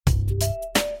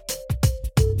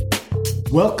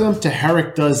Welcome to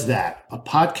Herrick Does That, a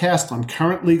podcast on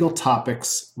current legal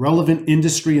topics, relevant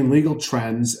industry and legal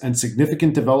trends, and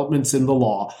significant developments in the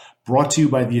law, brought to you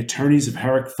by the attorneys of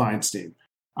Herrick Feinstein.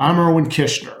 I'm Erwin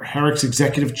Kishner, Herrick's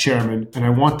executive chairman, and I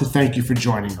want to thank you for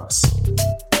joining us.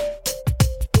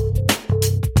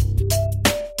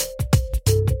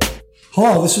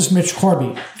 Hello, this is Mitch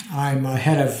Corby. I'm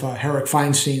head of Herrick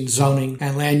Feinstein Zoning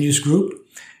and Land Use Group.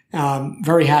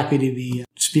 Very happy to be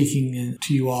speaking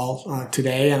to you all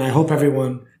today, and I hope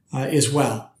everyone is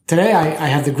well. Today, I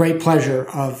have the great pleasure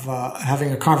of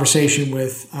having a conversation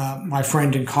with my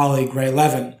friend and colleague, Ray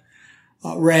Levin.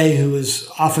 Ray, who is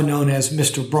often known as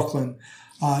Mr. Brooklyn,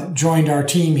 joined our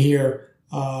team here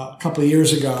a couple of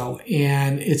years ago,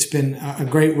 and it's been a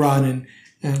great run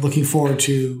and looking forward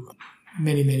to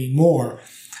many, many more.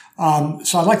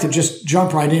 So I'd like to just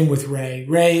jump right in with Ray.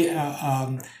 Ray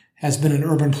has been an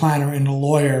urban planner and a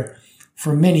lawyer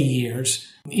for many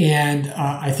years. And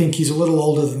I think he's a little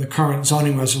older than the current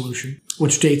zoning resolution,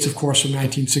 which dates, of course, from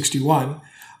 1961.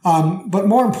 But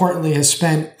more importantly, has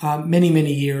spent many,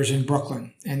 many years in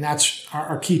Brooklyn. And that's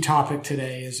our key topic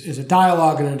today is a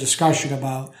dialogue and a discussion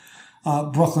about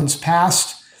Brooklyn's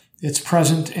past, its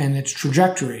present, and its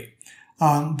trajectory.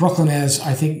 Brooklyn, as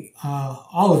I think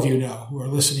all of you know who are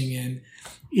listening in,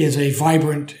 is a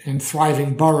vibrant and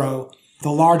thriving borough,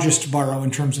 the largest borough in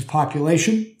terms of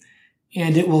population,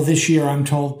 and it will this year, I'm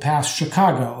told, pass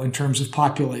Chicago in terms of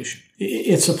population.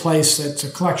 It's a place that's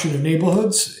a collection of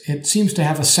neighborhoods. It seems to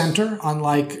have a center,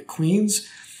 unlike Queens,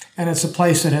 and it's a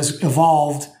place that has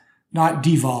evolved, not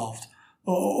devolved,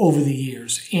 over the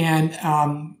years. And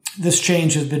this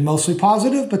change has been mostly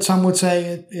positive, but some would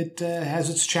say it has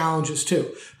its challenges too.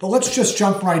 But let's just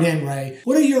jump right in, Ray.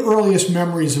 What are your earliest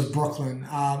memories of Brooklyn,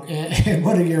 and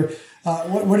what are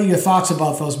your thoughts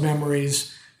about those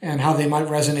memories and how they might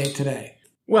resonate today?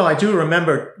 Well, I do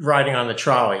remember riding on the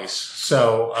trolleys,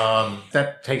 so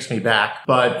that takes me back.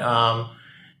 But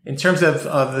in terms of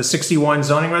the 61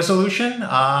 zoning resolution,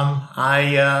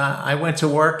 I went to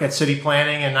work at city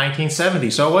planning in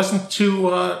 1970, so it wasn't too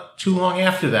long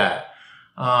after that.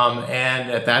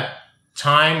 And at that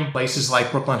time, places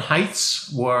like Brooklyn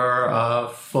Heights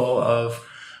were full of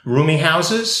rooming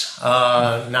houses,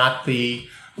 not the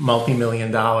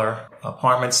multi-million-dollar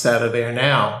apartments that are there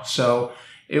now. So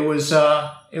it was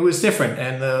different,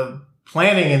 and the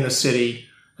planning in the city.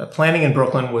 Planning in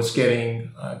Brooklyn was getting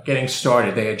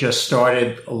started. They had just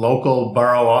started local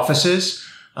borough offices,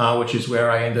 which is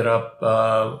where I ended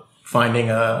up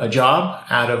finding a job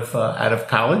out of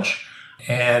college.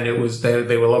 And it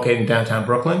were located in downtown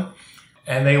Brooklyn,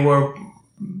 and it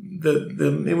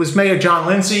was Mayor John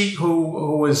Lindsay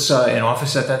who was in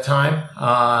office at that time,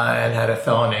 and had a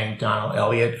fellow named Donald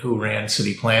Elliott who ran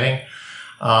city planning,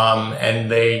 and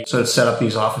they sort of set up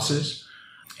these offices,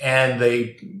 and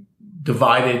they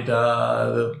divided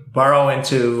the borough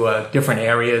into different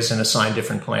areas and assigned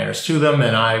different planners to them.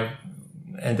 And I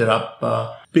ended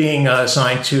up being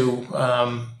assigned to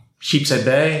Sheepshead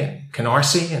Bay,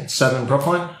 Canarsie, and Southern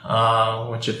Brooklyn,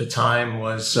 which at the time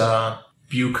was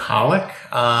bucolic.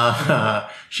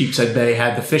 Sheepshead Bay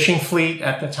had the fishing fleet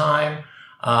at the time.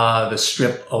 The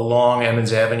strip along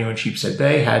Emmons Avenue in Sheepshead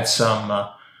Bay had some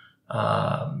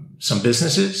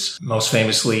businesses, most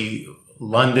famously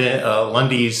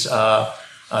Lundy's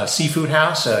Seafood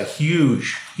House, a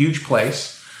huge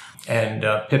place, and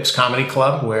Pips Comedy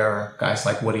Club, where guys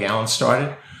like Woody Allen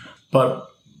started. But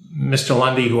Mr.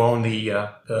 Lundy, who owned the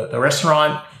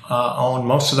restaurant, owned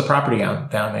most of the property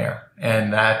down there,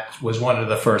 and that was one of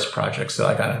the first projects that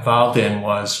I got involved in,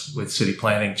 was with city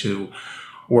planning to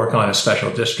work on a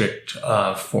special district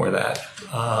for that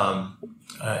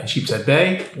in Sheepshead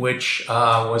Bay, which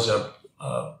was a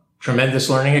tremendous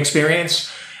learning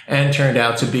experience and turned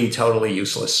out to be totally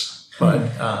useless.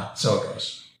 But so it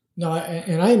goes. No,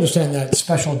 and I understand that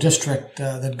special district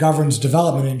that governs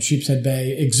development in Sheepshead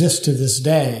Bay exists to this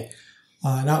day,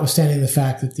 notwithstanding the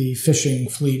fact that the fishing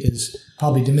fleet is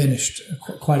probably diminished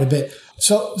quite a bit.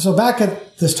 So back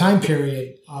at this time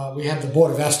period, we had the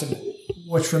Board of Estimate,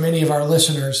 which for many of our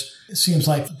listeners seems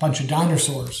like a bunch of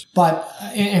dinosaurs,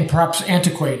 and perhaps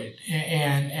antiquated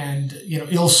and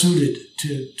ill-suited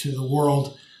to the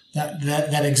world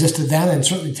that existed then and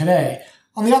certainly today.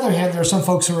 On the other hand, there are some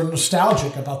folks who are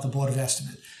nostalgic about the Board of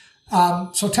Estimate.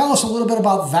 So tell us a little bit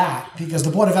about that, because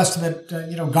the Board of Estimate,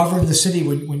 governed the city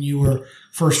when you were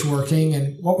first working,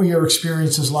 and what were your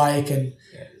experiences like and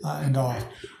all?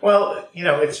 Well,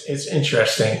 it's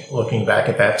interesting looking back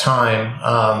at that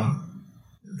time.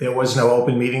 There was no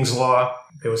open meetings law.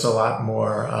 There was a lot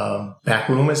more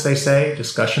backroom, as they say,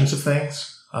 discussions of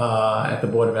things at the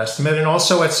Board of Estimate, and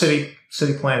also at city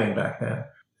planning back then.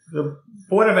 the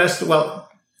Board of Estimate, well,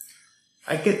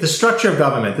 I get the structure of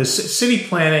government. The city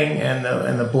planning and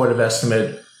the Board of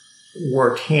Estimate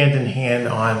work hand in hand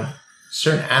on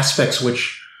certain aspects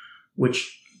which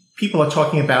people are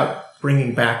talking about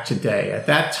bringing back today. At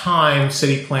that time,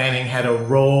 city planning had a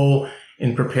role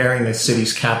in preparing the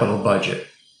city's capital budget.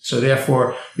 So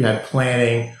therefore, you had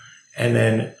planning and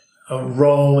then a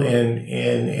role in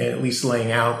at least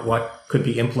laying out what could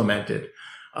be implemented.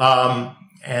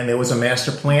 And there was a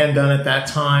master plan done at that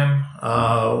time,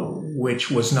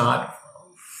 which was not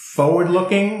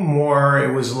forward-looking, more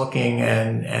it was looking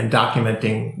and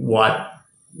documenting what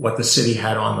the city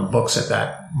had on the books at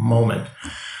that moment.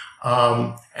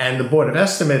 And the Board of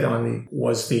Estimate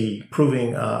was the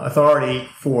approving authority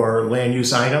for land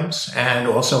use items and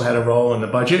also had a role in the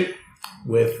budget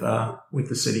with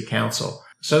the city council.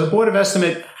 So the Board of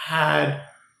Estimate had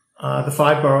the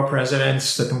 5 borough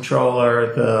presidents, the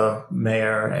controller, the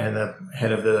mayor, and the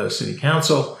head of the city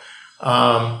council.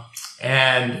 And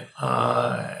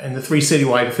the 3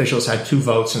 citywide officials had 2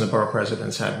 votes and the borough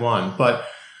presidents had 1. But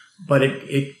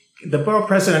the borough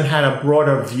president had a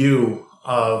broader view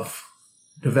of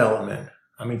development.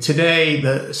 I mean, today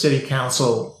the city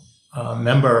council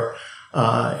member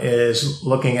is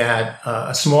looking at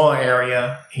a smaller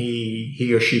area.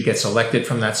 He or she gets elected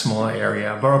from that smaller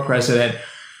area. A borough president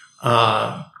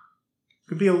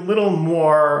could be a little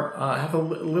more, have a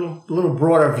little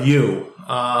broader view.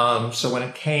 So when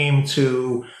it came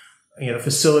to,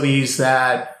 facilities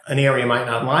that an area might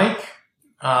not like,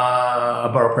 a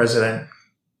borough president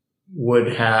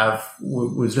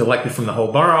was elected from the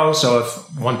whole borough. So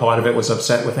if one part of it was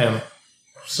upset with him,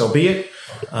 so be it.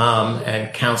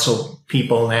 And council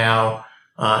people now,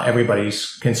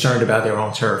 everybody's concerned about their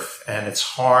own turf, and it's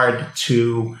hard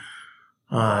to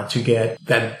get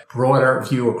that broader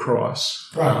view across.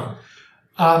 Right.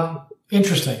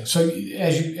 Interesting. So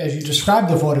as you describe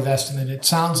the Board of Estimate, it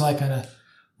sounds like a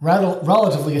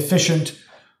relatively efficient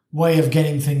way of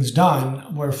getting things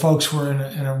done, where folks were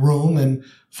in a room and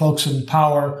folks in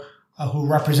power who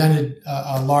represented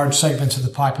large segments of the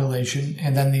population,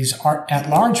 and then these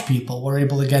at-large people were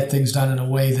able to get things done in a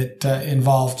way that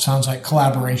involved, sounds like,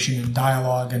 collaboration and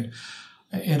dialogue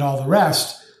and all the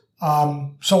rest.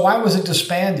 So why was it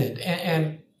disbanded?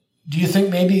 And do you think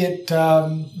maybe there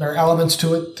are elements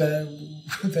to it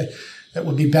that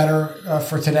would be better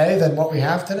for today than what we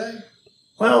have today?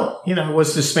 Well, it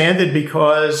was disbanded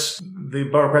because the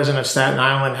borough president of Staten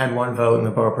Island had 1 vote and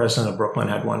the borough president of Brooklyn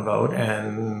had 1 vote,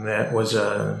 and that was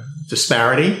a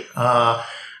disparity.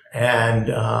 And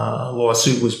a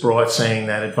lawsuit was brought saying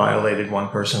that it violated 1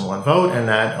 person, 1 vote, and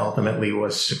that ultimately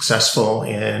was successful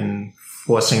in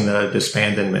forcing the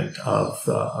disbandment of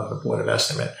the Board of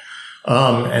Estimate.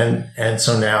 And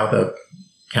so now the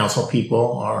council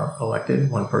people are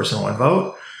elected, 1 person, 1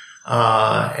 vote.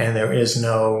 And there is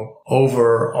no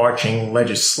overarching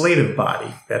legislative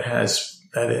body that has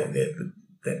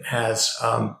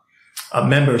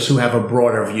members who have a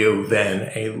broader view than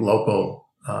a local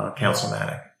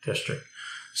councilmanic district.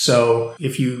 So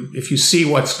if you see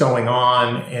what's going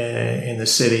on in the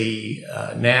city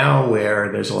now,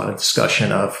 where there's a lot of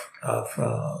discussion of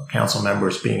council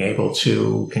members being able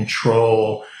to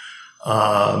control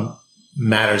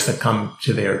matters that come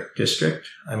to their district.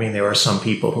 I mean, there are some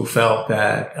people who felt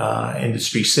that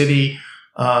Industry City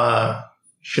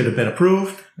should have been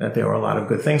approved, that there were a lot of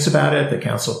good things about it. The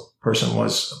council person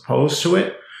was opposed to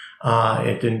it.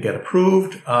 It didn't get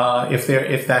approved. If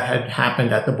that had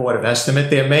happened at the Board of Estimate,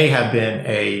 there may have been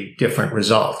a different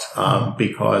result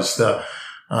because there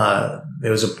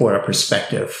was a broader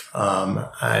perspective.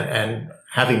 And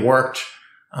having worked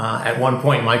at one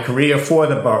point in my career for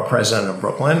the borough president of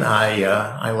Brooklyn,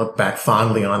 I look back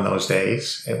fondly on those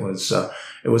days. It was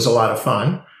a lot of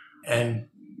fun, and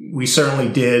we certainly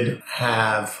did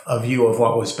have a view of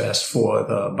what was best for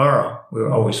the borough. We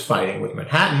were always fighting with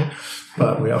Manhattan,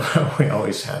 but we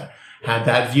always had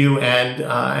that view,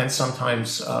 and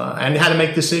sometimes and had to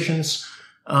make decisions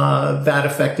that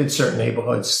affected certain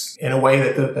neighborhoods in a way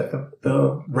that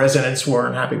the residents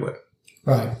weren't happy with.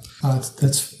 Right.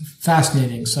 That's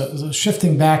fascinating. So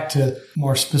shifting back to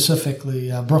more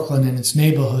specifically Brooklyn and its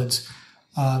neighborhoods.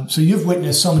 So you've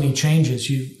witnessed so many changes.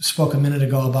 You spoke a minute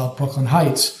ago about Brooklyn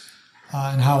Heights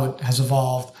and how it has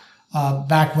evolved.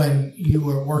 Back when you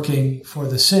were working for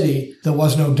the city, there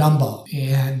was no Dumbo.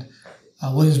 And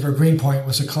Williamsburg Greenpoint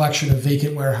was a collection of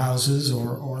vacant warehouses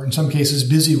or in some cases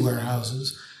busy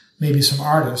warehouses, maybe some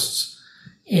artists.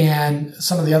 And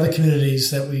some of the other communities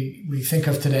that we think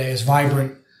of today as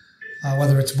vibrant,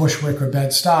 whether it's Bushwick or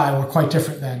Bed-Stuy, were quite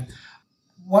different then.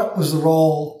 What was the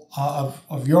role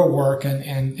of your work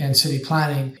and city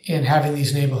planning in having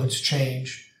these neighborhoods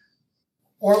change?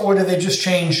 Or do they just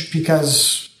change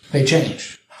because they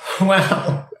change?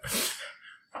 Well,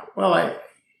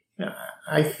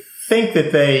 I think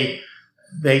that they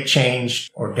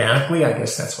changed organically. I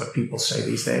guess that's what people say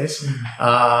these days.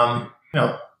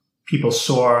 Mm-hmm. People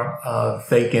saw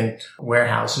vacant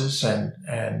warehouses, and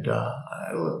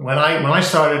when I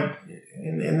started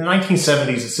in the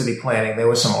 1970s at city planning, there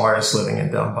were some artists living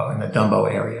in the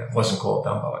Dumbo area. It wasn't called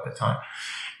Dumbo at the time.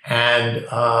 And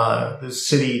the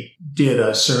city did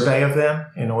a survey of them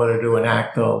in order to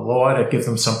enact a law to give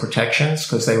them some protections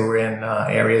because they were in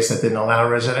areas that didn't allow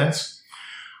residents.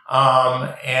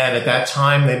 And at that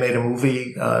time, they made a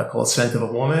movie called Scent of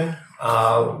a Woman,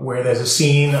 where there's a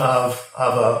scene of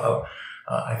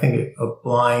I think a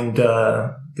blind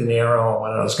De Niro,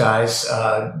 one of those guys,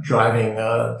 driving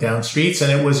down streets,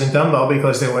 and it was in Dumbo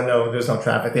because there's no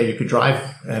traffic there. You could drive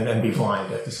and be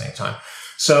blind at the same time.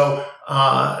 So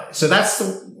that's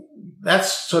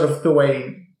sort of the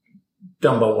way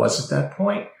Dumbo was at that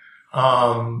point.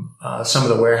 Some of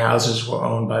the warehouses were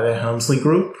owned by the Helmsley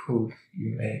Group, who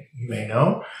you may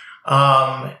know.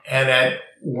 And at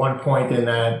one point in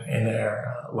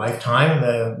their lifetime,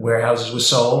 the warehouses were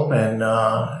sold, and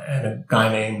a guy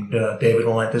named David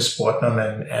Valentis bought them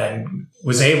and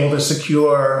was able to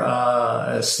secure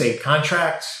a state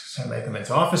contract to make them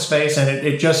into office space, and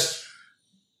it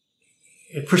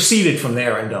proceeded from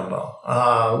there in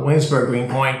Dumbo. Williamsburg,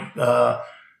 Greenpoint,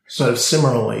 sort of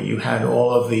similarly, you had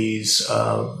all of these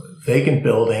vacant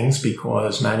buildings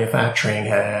because manufacturing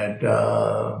had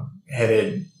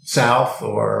headed south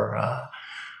or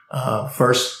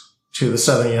first to the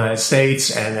southern United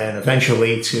States and then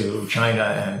eventually to China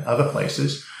and other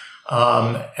places.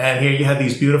 And here you had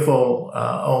these beautiful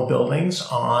old buildings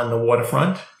on the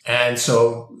waterfront. And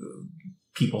so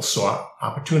people saw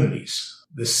opportunities.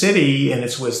 The city, in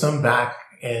its wisdom, back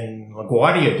in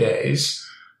LaGuardia days,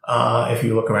 if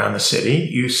you look around the city,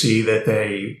 you see that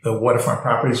the waterfront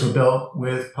properties were built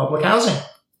with public housing.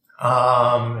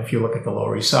 If you look at the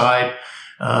Lower East Side,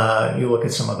 you look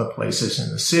at some other places in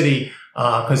the city,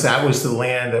 because that was the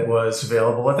land that was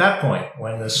available at that point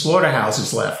when the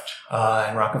slaughterhouses left,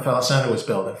 and Rockefeller Center was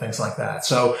built and things like that.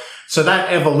 So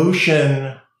that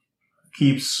evolution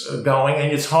keeps going,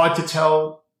 and it's hard to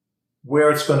tell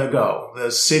where it's going to go. The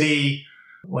city,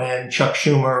 when Chuck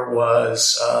Schumer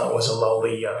was a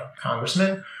lowly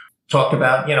congressman, talked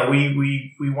about,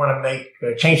 we want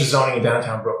to change the zoning in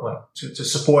downtown Brooklyn to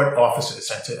support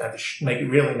offices and to make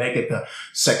it the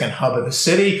second hub of the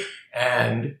city.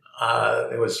 And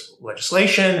there was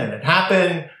legislation, and it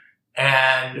happened.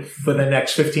 And for the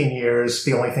next 15 years,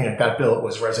 the only thing that got built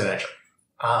was residential.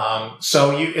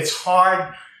 So it's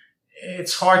hard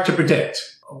to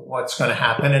predict what's going to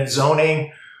happen, and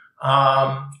zoning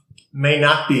may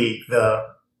not be the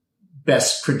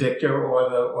best predictor or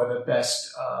the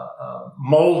best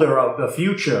molder of the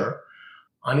future.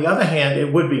 On the other hand,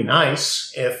 it would be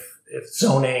nice if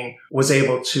zoning was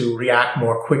able to react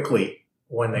more quickly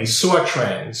when they saw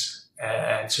trends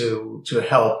and to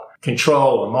help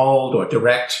control or mold or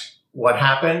direct what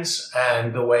happens.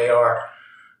 And the way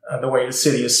the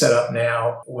city is set up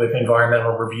now with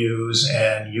environmental reviews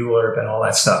and ULURP and all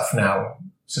that stuff. Now,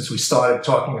 since we started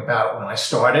talking about when I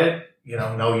started,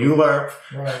 no ULURP,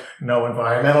 right, no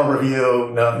environmental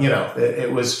review,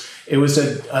 it was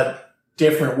a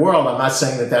different world. I'm not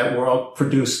saying that world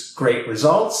produced great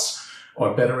results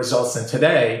or better results than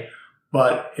today,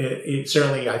 but it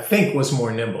certainly, I think, was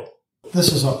more nimble.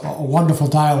 This is a wonderful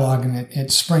dialogue, and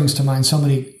it springs to mind so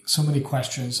many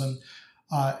questions. And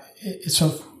so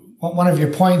one of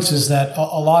your points is that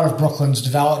a lot of Brooklyn's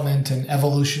development and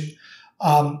evolution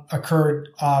occurred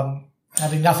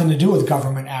having nothing to do with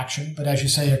government action, but as you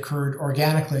say, occurred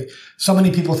organically. So many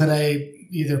people today,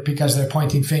 either because they're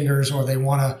pointing fingers or they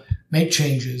want to make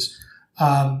changes,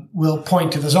 will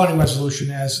point to the zoning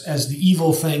resolution as the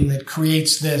evil thing that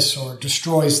creates this or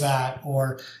destroys that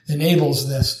or enables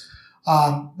this.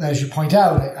 As you point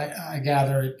out, I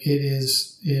gather it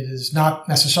is not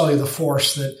necessarily the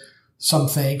force that some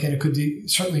think, and it could be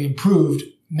certainly improved,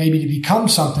 maybe to become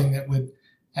something that would,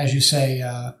 as you say,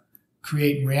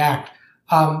 create and react.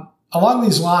 Along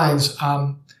these lines,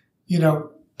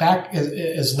 back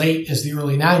as late as the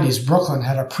early 90s, Brooklyn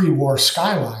had a pre-war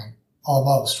skyline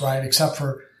almost, right? Except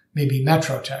for maybe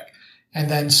Metrotech. And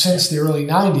then since the early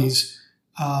 90s,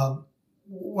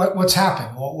 what's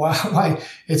happened? Why?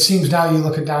 It seems now you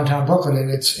look at downtown Brooklyn and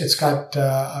it's got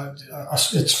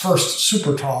its first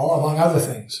super tall, among other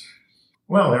things.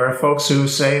 Well, there are folks who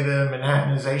say the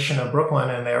Manhattanization of Brooklyn,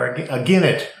 and they're again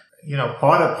it.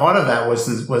 part of that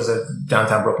was a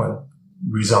downtown Brooklyn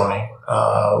rezoning,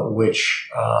 which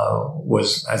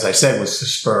was, as I said, was to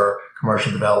spur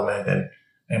commercial development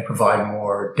and provide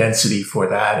more density for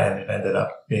that. And it ended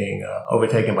up being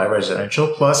overtaken by residential,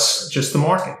 plus just the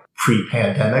market,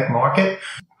 pre-pandemic market.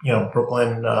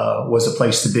 Brooklyn was a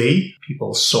place to be.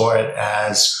 People saw it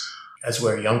as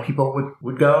where young people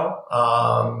would go.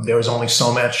 There was only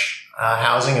so much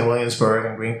housing in Williamsburg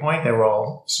and Greenpoint. They were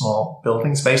all small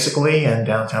buildings, basically, and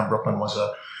downtown Brooklyn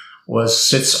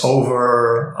sits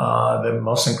over the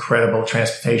most incredible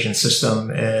transportation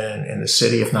system in the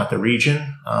city, if not the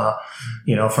region.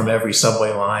 From every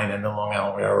subway line and the Long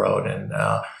Island Railroad, and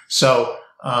so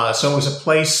it was a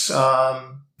place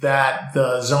that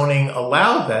the zoning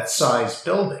allowed that size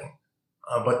building,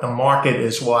 but the market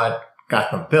is what got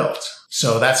them built.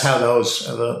 So that's how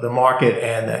the market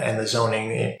and the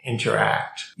zoning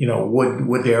interact.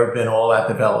 Would there have been all that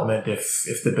development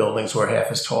if the buildings were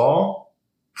half as tall?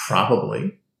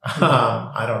 Probably.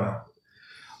 I don't know.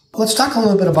 Let's talk a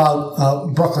little bit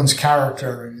about Brooklyn's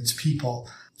character and its people.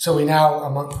 So we now,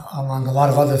 among a lot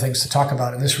of other things to talk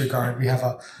about in this regard, we have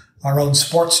our own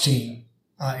sports team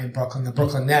in Brooklyn, the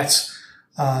Brooklyn Nets.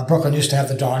 Brooklyn used to have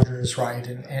the Dodgers, right,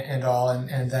 and all,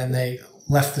 and then they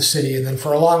left the city. And then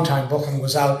for a long time, Brooklyn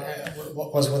was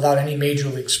without any major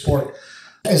league sport.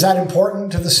 Is that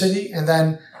important to the city? And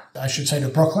then, I should say, to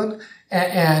Brooklyn?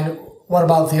 And what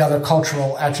about the other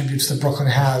cultural attributes that Brooklyn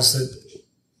has that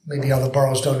maybe other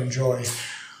boroughs don't enjoy?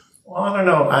 Well, I don't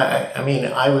know.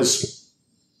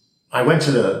 I went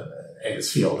to the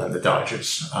Eggers Field and the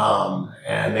Dodgers,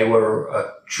 and they were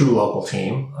a true local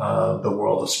team. The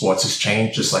world of sports has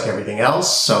changed just like everything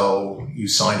else. So you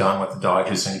signed on with the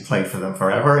Dodgers and you played for them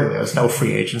forever. There was no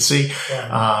free agency.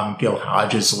 Yeah. Gil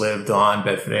Hodges lived on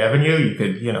Bedford Avenue. You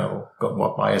could, go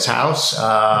walk by his house.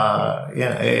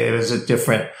 It was a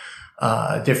different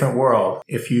world.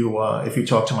 If you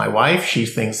talk to my wife, she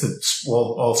thinks that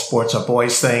all sports are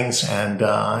boys' things, and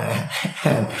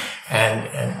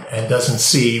doesn't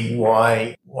see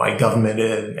why government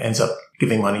ends up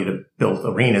giving money to build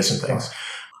arenas and things.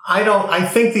 I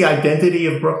think the identity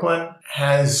of Brooklyn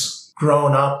has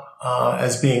grown up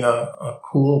as being a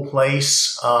cool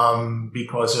place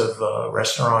because of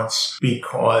restaurants,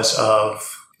 because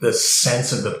of the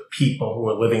sense of the people who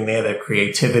are living there, the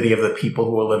creativity of the people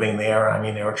who are living there. I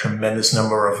mean, there are a tremendous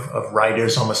number of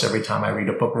writers. Almost every time I read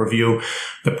a book review,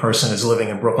 the person is living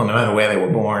in Brooklyn, no matter where they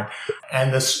were born.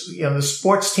 And the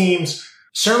sports teams,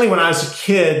 certainly when I was a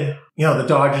kid, the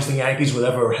Dodgers, the Yankees,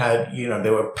 whatever had,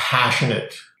 there were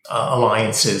passionate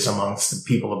alliances amongst the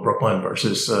people of Brooklyn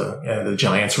versus the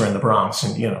Giants were in the Bronx.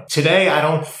 And, today I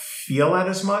don't feel that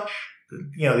as much.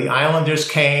 The Islanders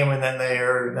came and then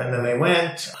they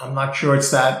went. I'm not sure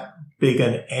it's that big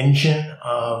an engine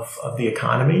of the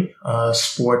economy.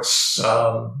 Sports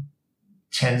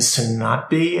tends to not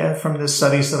be, from the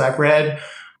studies that I've read,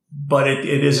 but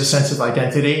it is a sense of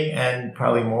identity and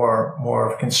probably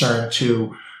more of concern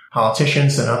to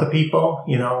politicians than other people.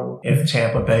 If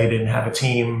Tampa Bay didn't have a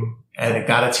team and it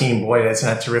got a team, boy, that's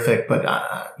not terrific. But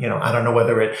I don't know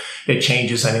whether it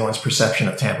changes anyone's perception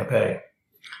of Tampa Bay.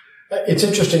 It's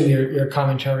interesting, your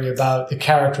commentary about the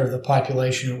character of the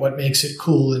population and what makes it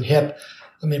cool and hip.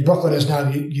 I mean, Brooklyn is now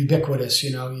ubiquitous.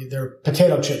 There are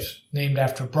potato chips named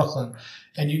after Brooklyn,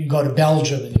 and you can go to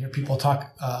Belgium and hear people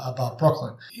talk about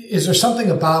Brooklyn. Is there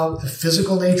something about the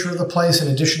physical nature of the place, in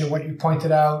addition to what you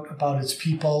pointed out about its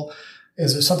people?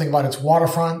 Is there something about its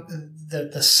waterfront,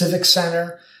 the civic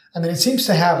center? I mean, it seems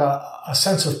to have a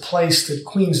sense of place that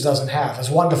Queens doesn't have. As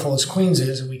wonderful as Queens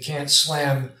is, and we can't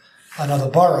slam another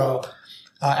borough.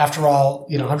 After all,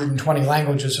 120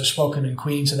 languages are spoken in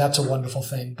Queens, and that's a wonderful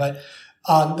thing. But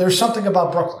there's something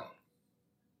about Brooklyn.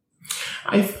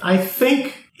 I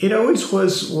think it always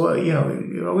was,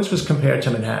 it always was compared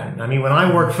to Manhattan. I mean, when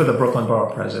I worked for the Brooklyn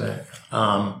Borough President,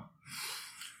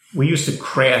 we used to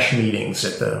crash meetings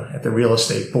at the real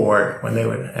estate board when they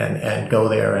would and go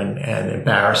there and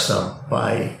embarrass them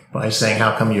by saying,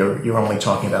 how come you're only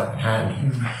talking about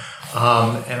Manhattan? Mm-hmm.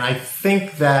 And I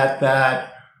think that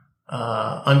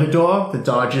underdog, the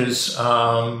Dodgers,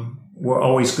 were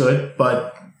always good,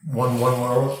 but won one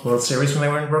World Series when they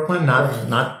were in Brooklyn,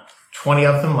 not 20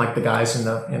 of them like the guys in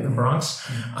the Bronx.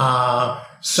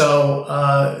 So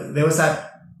there was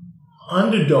that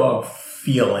underdog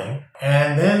feeling.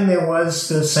 And then there was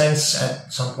the sense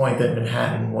at some point that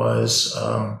Manhattan was,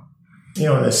 in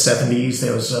the 70s,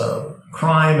 there was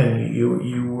crime, and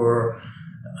you were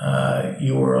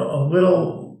a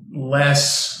little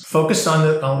less focused on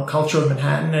the culture of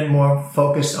Manhattan and more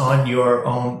focused on your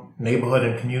own neighborhood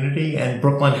and community. And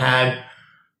Brooklyn had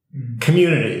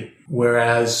community,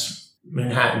 whereas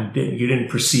Manhattan you didn't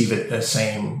perceive it the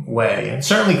same way. And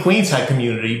certainly Queens had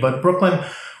community, but Brooklyn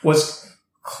was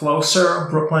closer.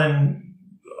 Brooklyn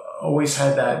always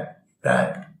had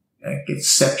that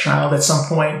stepchild at some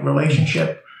point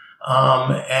relationship.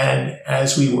 And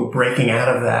as we were breaking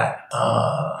out of that,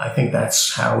 I think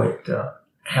that's how it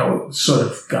sort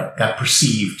of got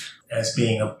perceived as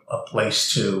being a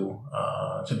place to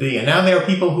be. And now there are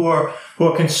people who are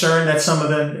concerned that some of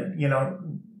the,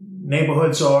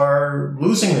 neighborhoods are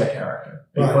losing their character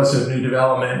because of new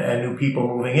development and new people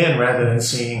moving in, rather than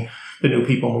seeing the new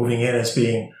people moving in as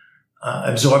being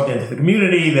absorbed into the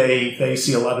community. They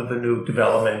see a lot of the new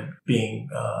development being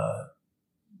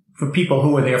for people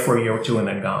who were there for a year or two and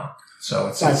then gone. So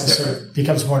it's different. Sort of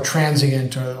becomes more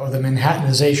transient, or the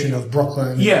Manhattanization of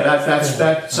Brooklyn. Yeah, that's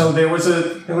that. So there was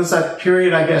that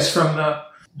period, I guess, from the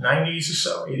 90s or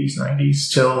so, 80s,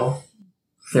 90s till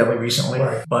fairly recently.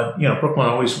 Right. But Brooklyn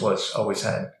always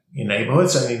had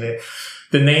neighborhoods. I mean,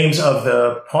 the names of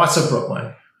the parts of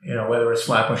Brooklyn, whether it's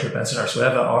Flatbush or Bensonhurst,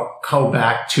 whatever, go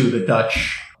back to the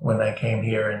Dutch when they came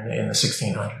here in the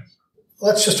 1600s.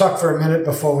 Let's just talk for a minute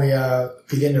before we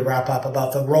begin to wrap up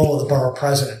about the role of the borough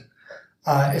president.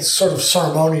 It's sort of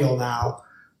ceremonial now,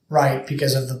 right,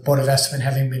 because of the Board of Estimate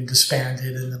having been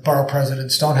disbanded, and the borough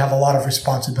presidents don't have a lot of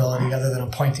responsibility other than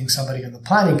appointing somebody on the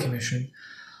planning commission.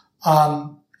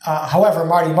 However,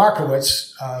 Marty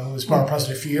Markowitz, who was borough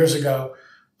president a few years ago,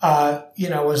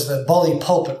 was the bully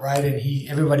pulpit, right? And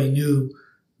everybody knew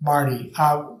Marty.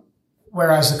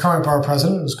 Whereas the current borough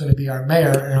president, who's going to be our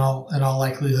mayor in all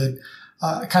likelihood,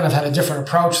 kind of had a different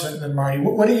approach than Marty.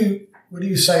 What do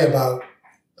you say about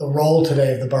the role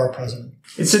today of the borough president?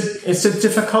 It's a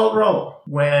difficult role.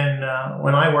 When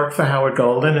I worked for Howard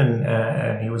Golden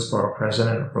and he was borough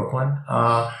president of Brooklyn,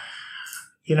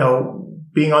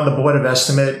 being on the Board of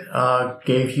Estimate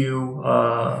gave you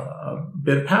a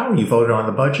bit of power. You voted on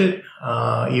the budget,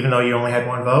 even though you only had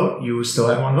one vote. You still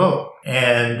had one vote,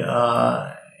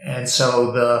 and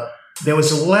so there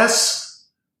was less.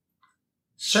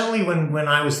 Certainly, when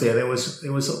I was there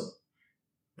wasn't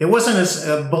as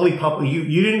a bully public.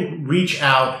 You didn't reach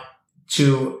out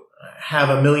to have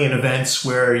a million events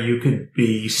where you could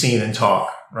be seen and talk.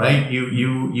 Right?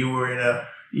 You were in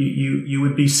you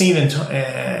would be seen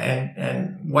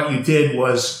and what you did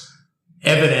was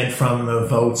evident from the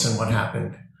votes and what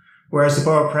happened. Whereas the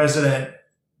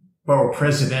borough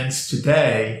presidents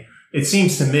today, it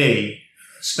seems to me,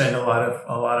 spend a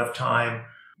lot of time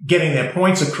getting their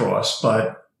points across,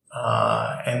 but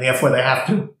and therefore they have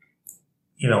to,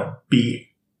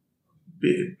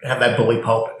 have that bully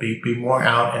pulpit, be more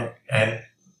out and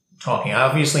talking.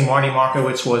 Obviously, Marty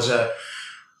Markowitz was a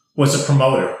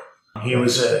promoter. He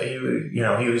was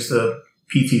the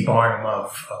P.T. Barnum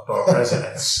of borough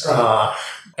presidents.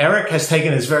 Eric has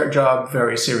taken his job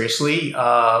very seriously.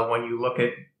 When you look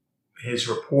at his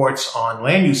reports on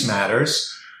land use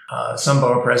matters, some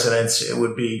borough presidents, it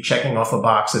would be checking off a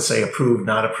box that say approved,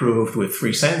 not approved with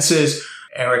 3 sentences.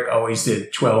 Eric always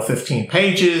did 12, 15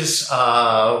 pages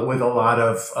with a lot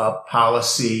of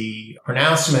policy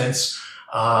pronouncements,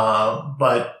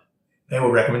 but they were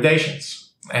recommendations.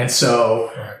 And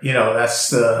so, that's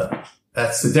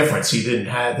the difference. He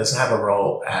doesn't have a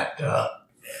role at,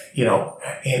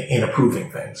 in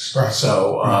approving things. Right.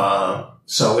 So,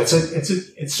 so it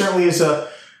certainly is a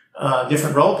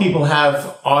different role. People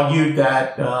have argued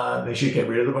that, they should get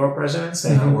rid of the borough presidents.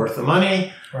 They're not worth the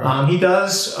money. Right. He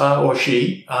does, or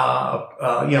she,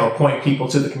 appoint people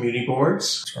to the community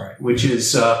boards. That's right. Which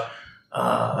is,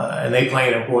 and they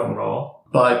play an important role,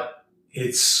 but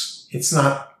it's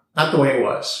not the way it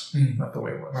was. Not the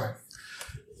way it was. Right.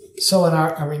 So in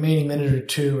our remaining minute or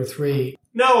 2 or 3.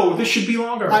 No, this should be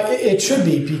longer. It should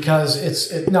be, because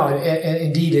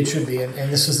indeed it should be. And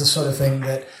this is the sort of thing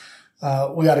that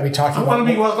we ought to be talking about. I want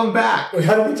to be welcome back. We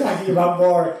ought to be talking about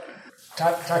more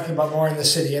in the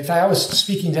city. In fact, I was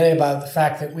speaking today about the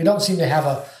fact that we don't seem to have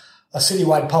a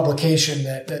citywide publication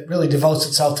that really devotes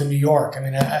itself to New York. I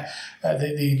mean,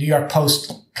 the New York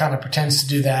Post kind of pretends to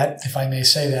do that, if I may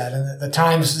say that. And the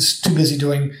Times is too busy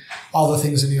doing all the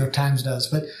things the New York Times does.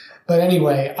 But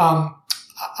anyway,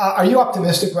 are you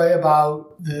optimistic, Ray,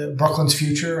 about the Brooklyn's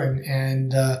future?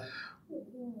 And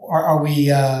are we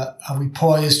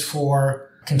poised for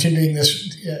continuing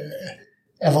this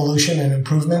evolution and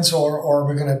improvements, or are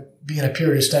we going to be in a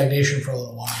period of stagnation for a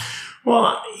little while?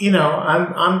 Well,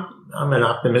 I'm an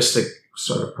optimistic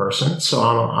sort of person, so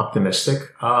I'm optimistic.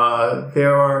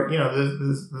 There are,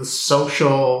 the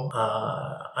social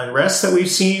unrest that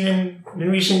we've seen in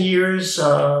recent years.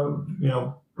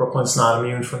 Brooklyn's not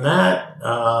immune from that.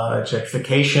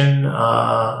 Gentrification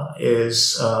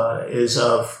is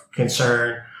of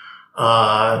concern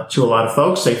to a lot of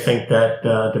folks. They think that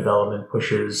development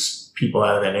pushes people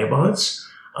out of their neighborhoods.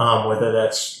 Whether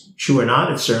that's true or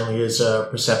not, it certainly is a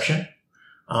perception.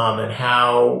 And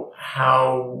how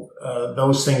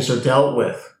those things are dealt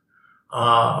with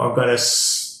are going to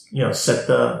set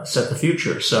the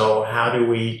future. So how do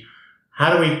we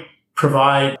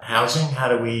provide housing? How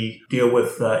do we deal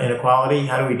with inequality?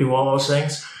 How do we do all those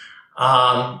things?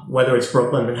 Whether it's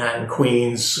Brooklyn, Manhattan,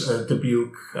 Queens,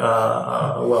 Dubuque,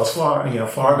 Wells Fargo,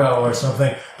 Fargo or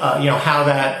something,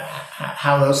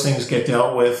 how those things get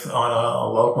dealt with on a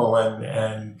local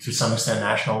and to some extent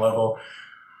national level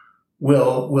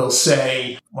will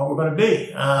say what we're going to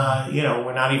be.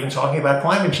 We're not even talking about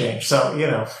climate change. So,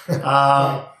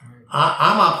 I'm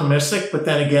optimistic, but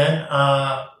then again,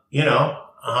 I'm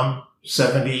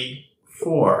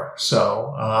 74.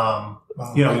 So,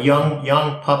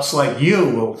 young pups like you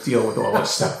will deal with all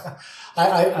this stuff.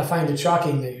 I find it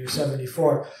shocking that you're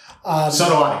 74. So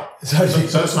do I. So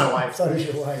does my wife. So does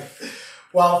your wife.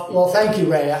 Well, thank you,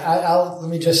 Ray. Let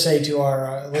me just say to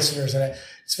our listeners that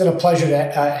it's been a pleasure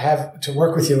to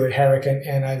work with you at Herrick,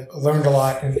 and I've learned a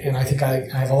lot, and I think I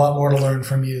have a lot more to learn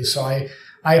from you. So I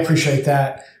appreciate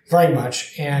that very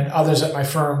much, and others at my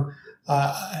firm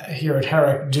here at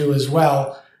Herrick do as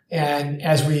well. And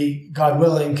as we, God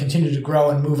willing, continue to grow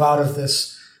and move out of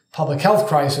this public health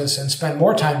crisis and spend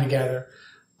more time together,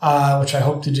 which I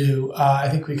hope to do, I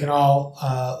think we can all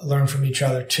learn from each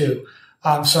other too.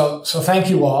 So thank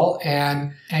you all,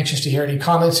 and anxious to hear any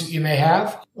comments that you may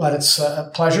have. But it's a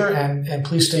pleasure, and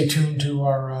please stay tuned to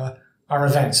our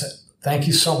events. Thank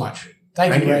you so much.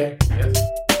 Thank you, Ray. Yes.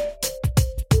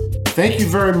 Thank you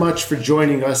very much for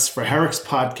joining us for Herrick's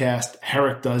podcast,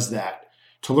 Herrick Does That.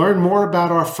 To learn more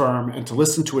about our firm and to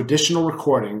listen to additional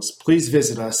recordings, please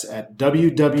visit us at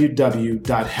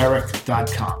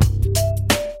www.herrick.com.